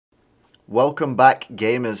Welcome back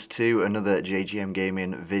gamers to another JGM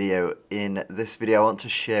Gaming video. In this video I want to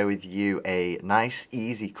share with you a nice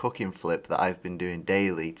easy cooking flip that I've been doing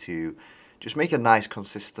daily to just make a nice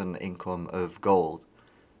consistent income of gold.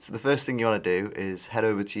 So the first thing you want to do is head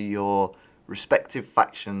over to your respective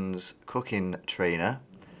faction's cooking trainer,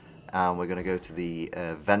 and we're going to go to the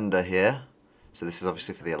vendor here. So this is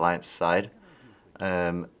obviously for the Alliance side,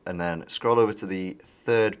 and then scroll over to the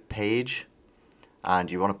third page.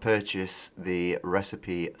 And you want to purchase the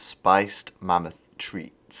recipe Spiced Mammoth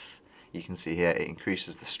Treats. You can see here it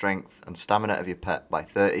increases the strength and stamina of your pet by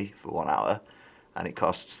 30 for 1 hour, and it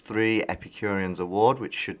costs 3 Epicurean's Award,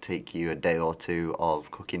 which should take you a day or two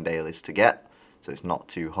of cooking dailies to get, so it's not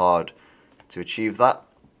too hard to achieve that.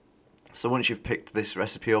 So once you've picked this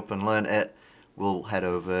recipe up and learned it, we'll head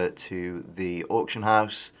over to the auction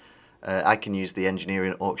house. I can use the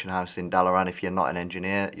engineering auction house in Dalaran. If you're not an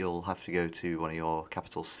engineer, you'll have to go to one of your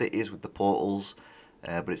capital cities with the portals,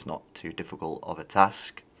 but it's not too difficult of a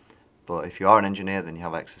task. But if you are an engineer, then you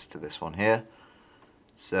have access to this one here.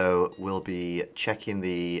 So we'll be checking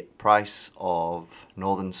the price of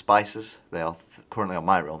northern spices. They are currently on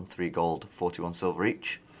my realm, 3 gold, 41 silver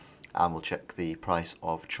each. And we'll check the price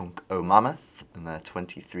of Chunk O Mammoth, and they're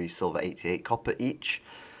 23 silver, 88 copper each.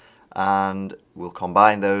 And we'll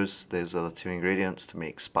combine those other 2 ingredients to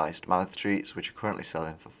make spiced mammoth treats, which are currently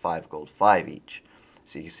selling for 5 gold 5 each.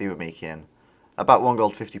 So you can see we're making about 1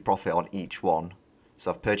 gold 50 profit on each one. So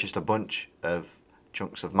I've purchased a bunch of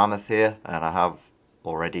chunks of mammoth here, and I have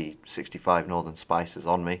already 65 northern spices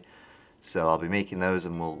on me. So I'll be making those,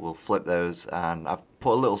 and we'll flip those. And I've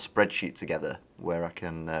put a little spreadsheet together where I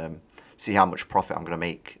can see how much profit I'm going to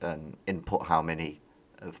make and input how many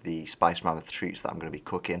of the spiced mammoth treats that I'm going to be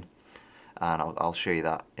cooking. And I'll show you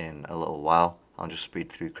that in a little while. I'll just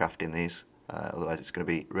speed through crafting these, otherwise it's going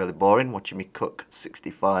to be really boring watching me cook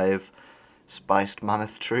 65 spiced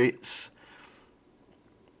mammoth treats.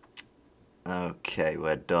 Okay,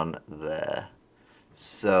 we're done there.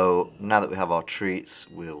 So now that we have our treats,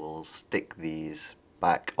 we will stick these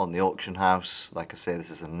back on the auction house. Like I say, this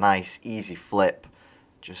is a nice easy flip,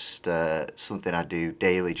 just something I do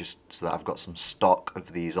daily just so that I've got some stock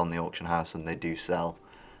of these on the auction house, and they do sell.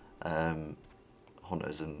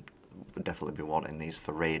 Hunters and would definitely be wanting these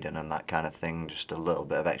for raiding and that kind of thing, just a little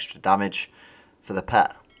bit of extra damage for the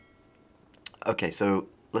pet. Okay, so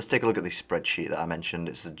let's take a look at this spreadsheet that I mentioned.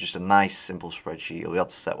 It's just a nice simple spreadsheet. You'll be able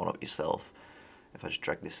to set one up yourself if I just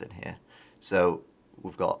drag this in here. So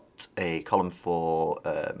we've got a column for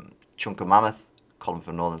Chunk of Mammoth, column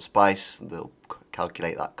for Northern Spice. They'll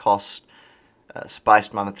calculate that cost,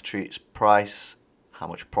 Spiced Mammoth Treats price, how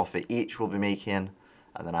much profit each we'll be making.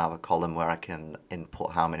 And then I have a column where I can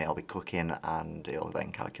input how many I'll be cooking, and it'll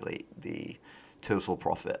then calculate the total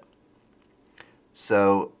profit.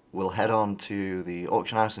 So we'll head on to the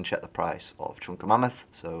auction house and check the price of Chunk of Mammoth.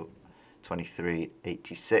 So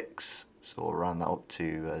 23.86, so we'll round that up to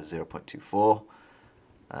 0.24.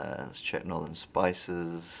 Let's check Northern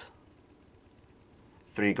Spices.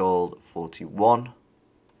 3 gold 41,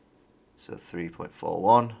 so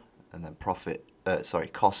 3.41, and then profit.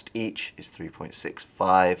 Cost each is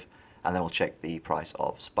 3.65, and then we'll check the price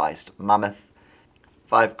of Spiced Mammoth.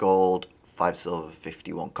 5 gold, 5 silver,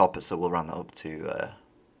 51 copper, so we'll round that up to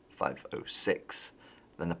 506.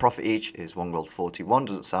 Then the profit each is 1 gold 41,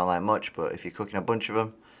 doesn't sound like much, but if you're cooking a bunch of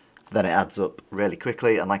them, then it adds up really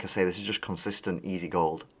quickly. And like I say, this is just consistent, easy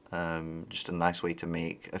gold. Just a nice way to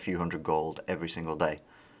make a few hundred gold every single day.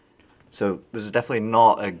 So this is definitely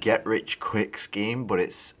not a get-rich-quick scheme, but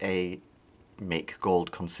it's a make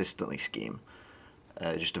gold consistently scheme.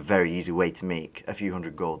 Just a very easy way to make a few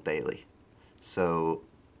hundred gold daily. So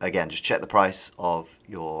again, just check the price of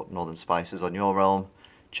your northern spices on your realm,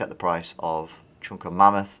 check the price of Chunk of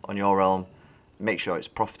Mammoth on your realm, make sure it's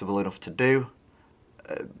profitable enough to do.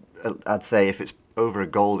 I'd say if it's over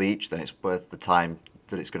 1 gold each, then it's worth the time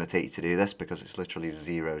that it's going to take you to do this, because it's literally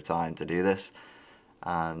 0 time to do this.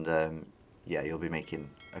 And yeah, you'll be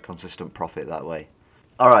making a consistent profit that way.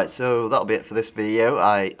 Alright, so that'll be it for this video.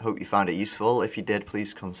 I hope you found it useful. If you did,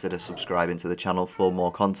 please consider subscribing to the channel for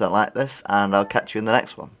more content like this, and I'll catch you in the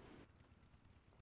next one.